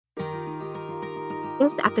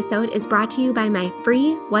This episode is brought to you by my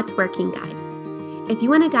free What's Working guide. If you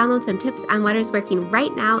want to download some tips on what is working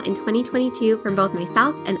right now in 2022 from both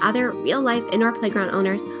myself and other real-life indoor playground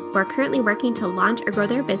owners who are currently working to launch or grow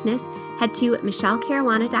their business, head to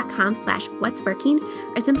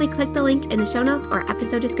michellecaruana.com/whatsworking or simply click the link in the show notes or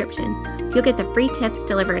episode description. You'll get the free tips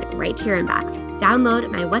delivered right to your inbox. Download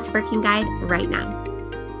my What's Working guide right now.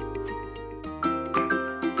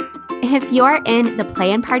 If you're in the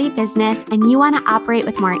play and party business and you want to operate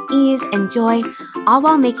with more ease and joy, all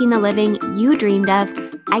while making the living you dreamed of,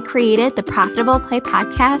 I created the Profitable Play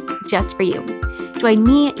podcast just for you. Join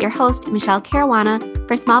me, your host, Michelle Caruana,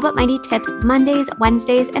 for small but mighty tips Mondays,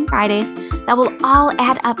 Wednesdays, and Fridays that will all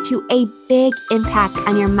add up to a big impact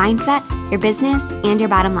on your mindset, your business, and your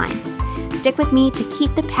bottom line. Stick with me to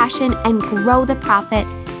keep the passion and grow the profit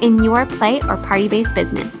in your play or party-based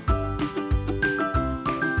business.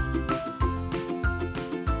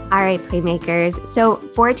 All right, Playmakers. So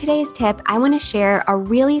for today's tip, I want to share a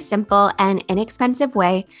really simple and inexpensive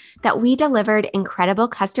way that we delivered incredible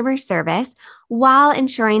customer service while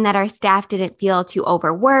ensuring that our staff didn't feel too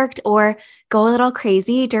overworked or go a little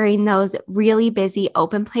crazy during those really busy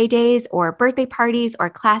open play days or birthday parties or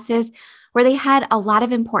classes where they had a lot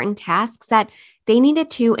of important tasks that they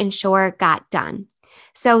needed to ensure got done.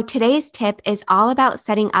 So today's tip is all about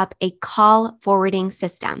setting up a call forwarding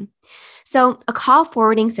system. So a call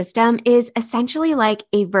forwarding system is essentially like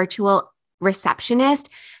a virtual receptionist.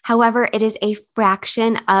 However, it is a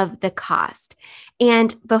fraction of the cost.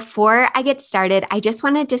 And before I get started, I just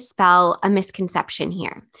want to dispel a misconception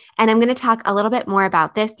here. And I'm going to talk a little bit more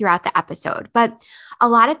about this throughout the episode. But a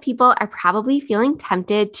lot of people are probably feeling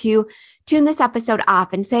tempted to tune this episode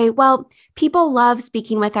off and say, well, people love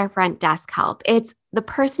speaking with our front desk help. It's the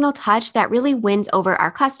personal touch that really wins over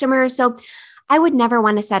our customers. So I would never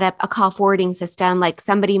want to set up a call forwarding system like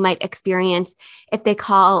somebody might experience if they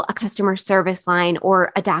call a customer service line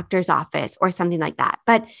or a doctor's office or something like that.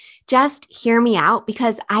 But just hear me out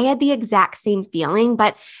because I had the exact same feeling.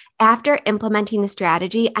 But after implementing the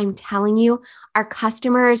strategy, I'm telling you, our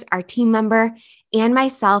customers, our team member, and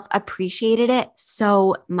myself appreciated it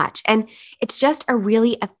so much. And it's just a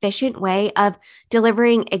really efficient way of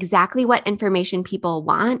delivering exactly what information people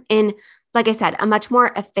want in, like I said, a much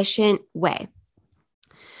more efficient way.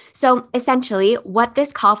 So essentially, what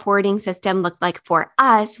this call forwarding system looked like for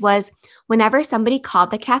us was whenever somebody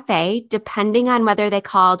called the cafe, depending on whether they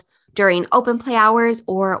called during open play hours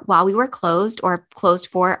or while we were closed or closed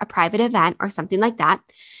for a private event or something like that,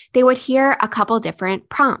 they would hear a couple different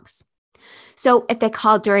prompts. So if they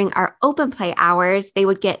called during our open play hours, they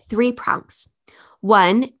would get 3 prompts.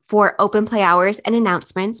 1, for open play hours and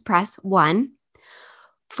announcements, press 1.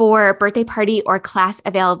 For birthday party or class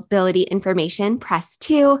availability information, press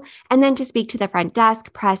 2. And then to speak to the front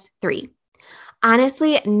desk, press 3.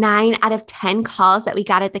 Honestly, 9 out of 10 calls that we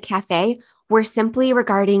got at the cafe were simply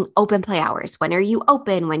regarding open play hours. When are you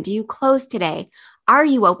open? When do you close today? Are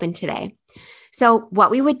you open today? So what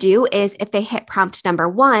we would do is if they hit prompt number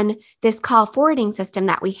 1, this call forwarding system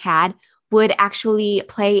that we had would actually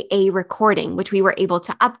play a recording, which we were able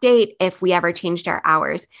to update if we ever changed our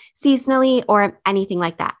hours seasonally or anything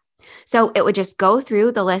like that. So it would just go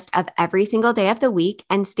through the list of every single day of the week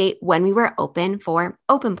and state when we were open for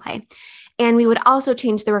open play. And we would also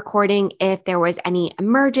change the recording if there was any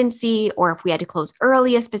emergency or if we had to close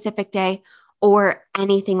early a specific day or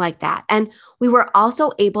anything like that. And we were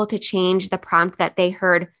also able to change the prompt that they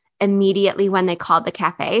heard immediately when they called the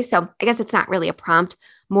cafe. So I guess it's not really a prompt,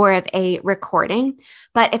 more of a recording.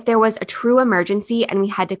 But if there was a true emergency and we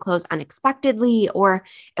had to close unexpectedly, or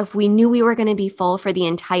if we knew we were going to be full for the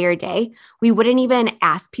entire day, we wouldn't even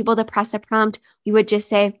ask people to press a prompt. We would just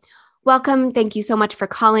say, welcome, thank you so much for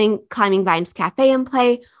calling Climbing Vines Cafe and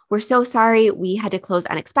Play. We're so sorry we had to close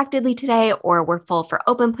unexpectedly today, or we're full for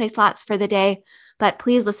open play slots for the day, but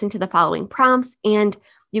please listen to the following prompts and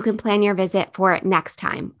you can plan your visit for next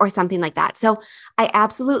time or something like that. So I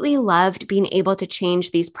absolutely loved being able to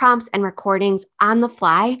change these prompts and recordings on the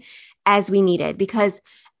fly as we needed, because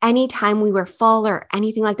anytime we were full or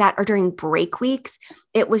anything like that, or during break weeks,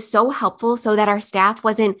 it was so helpful so that our staff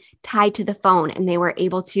wasn't tied to the phone and they were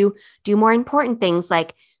able to do more important things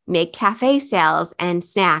like make cafe sales and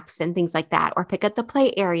snacks and things like that, or pick up the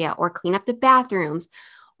play area or clean up the bathrooms,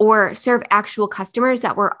 or serve actual customers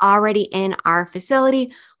that were already in our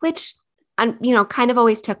facility, which, kind of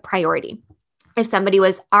always took priority. If somebody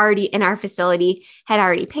was already in our facility, had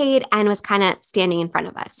already paid, and was kind of standing in front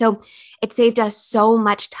of us. So it saved us so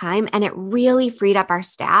much time and it really freed up our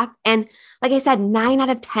staff. And like I said, 9 out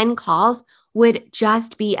of 10 calls would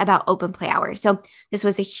just be about open play hours. So this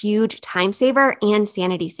was a huge time saver and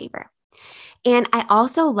sanity saver. And I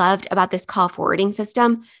also loved about this call forwarding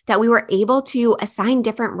system that we were able to assign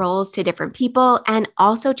different roles to different people and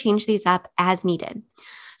also change these up as needed.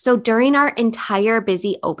 So during our entire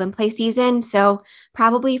busy open play season, so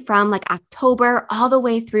probably from like October all the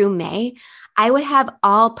way through May, I would have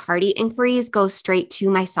all party inquiries go straight to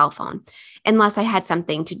my cell phone, unless I had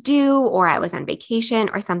something to do or I was on vacation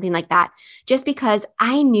or something like that, just because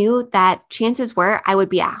I knew that chances were I would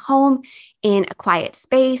be at home in a quiet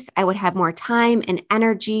space. I would have more time and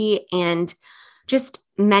energy and just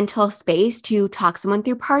mental space to talk someone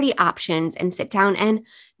through party options and sit down and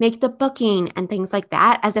make the booking and things like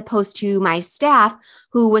that, as opposed to my staff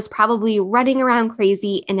who was probably running around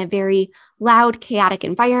crazy in a very loud, chaotic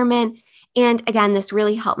environment. And again, this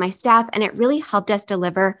really helped my staff and it really helped us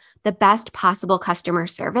deliver the best possible customer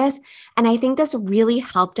service. And I think this really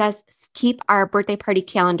helped us keep our birthday party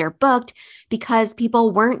calendar booked because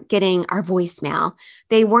people weren't getting our voicemail.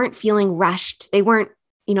 They weren't feeling rushed. They weren't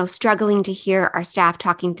struggling to hear our staff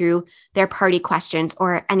talking through their party questions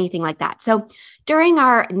or anything like that. So during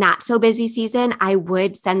our not so busy season, I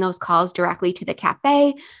would send those calls directly to the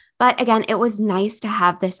cafe. But again, it was nice to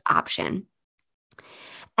have this option.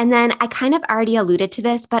 And then I kind of already alluded to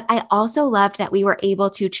this, but I also loved that we were able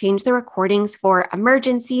to change the recordings for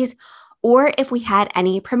emergencies or if we had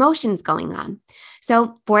any promotions going on.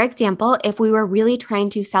 So for example, if we were really trying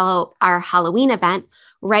to sell our Halloween event,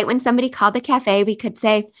 right when somebody called the cafe, we could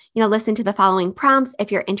say, listen to the following prompts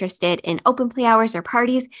if you're interested in open play hours or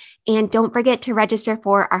parties. And don't forget to register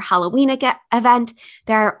for our Halloween event.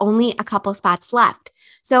 There are only a couple spots left.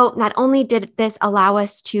 So not only did this allow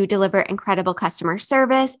us to deliver incredible customer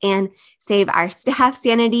service and save our staff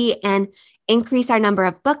sanity and increase our number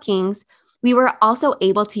of bookings, we were also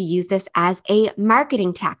able to use this as a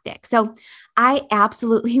marketing tactic. So I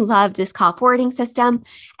absolutely loved this call forwarding system.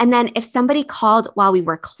 And then if somebody called while we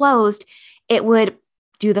were closed, it would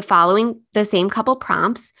do the same couple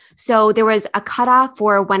prompts. So there was a cutoff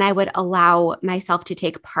for when I would allow myself to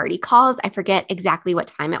take party calls. I forget exactly what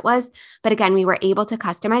time it was, but again, we were able to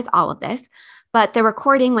customize all of this. But the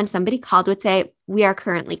recording, when somebody called, would say, we are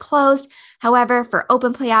currently closed. However, for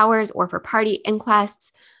open play hours or for party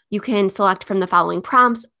inquests, you can select from the following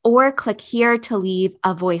prompts or click here to leave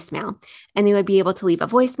a voicemail. And they would be able to leave a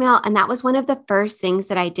voicemail. And that was one of the first things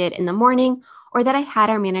that I did in the morning or that I had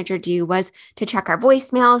our manager do was to check our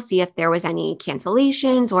voicemail, see if there was any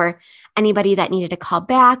cancellations or anybody that needed to call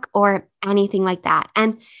back or anything like that.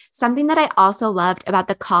 And something that I also loved about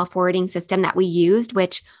the call forwarding system that we used,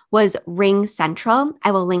 which was RingCentral,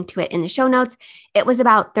 I will link to it in the show notes. It was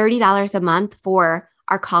about $30 a month for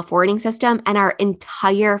our call forwarding system and our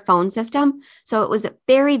entire phone system. So it was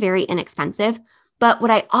very, very inexpensive. But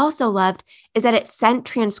what I also loved is that it sent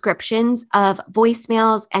transcriptions of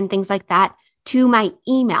voicemails and things like that to my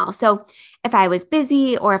email. So if I was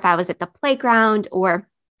busy or if I was at the playground or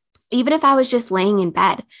even if I was just laying in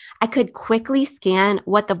bed, I could quickly scan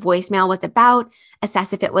what the voicemail was about,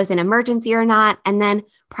 assess if it was an emergency or not, and then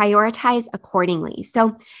prioritize accordingly.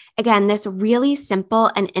 So again, this really simple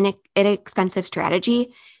and inexpensive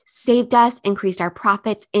strategy saved us, increased our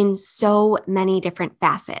profits in so many different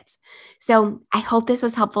facets. So I hope this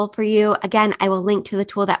was helpful for you. Again, I will link to the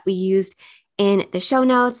tool that we used in the show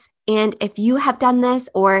notes. And if you have done this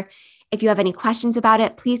or if you have any questions about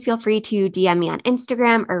it, please feel free to DM me on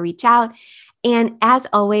Instagram or reach out. And as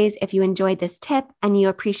always, if you enjoyed this tip and you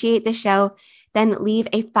appreciate the show, then leave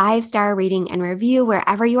a 5-star rating and review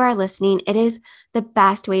wherever you are listening. It is the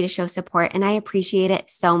best way to show support, and I appreciate it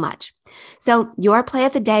so much. So your play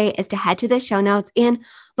of the day is to head to the show notes and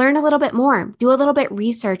learn a little bit more. Do a little bit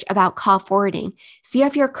research about call forwarding. See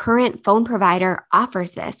if your current phone provider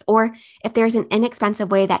offers this, or if there's an inexpensive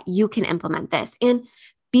way that you can implement this. And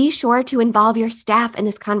be sure to involve your staff in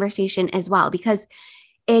this conversation as well, because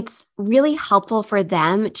it's really helpful for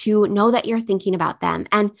them to know that you're thinking about them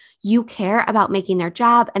and you care about making their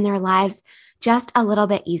job and their lives just a little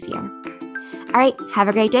bit easier. All right, have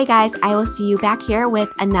a great day, guys. I will see you back here with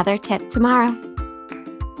another tip tomorrow.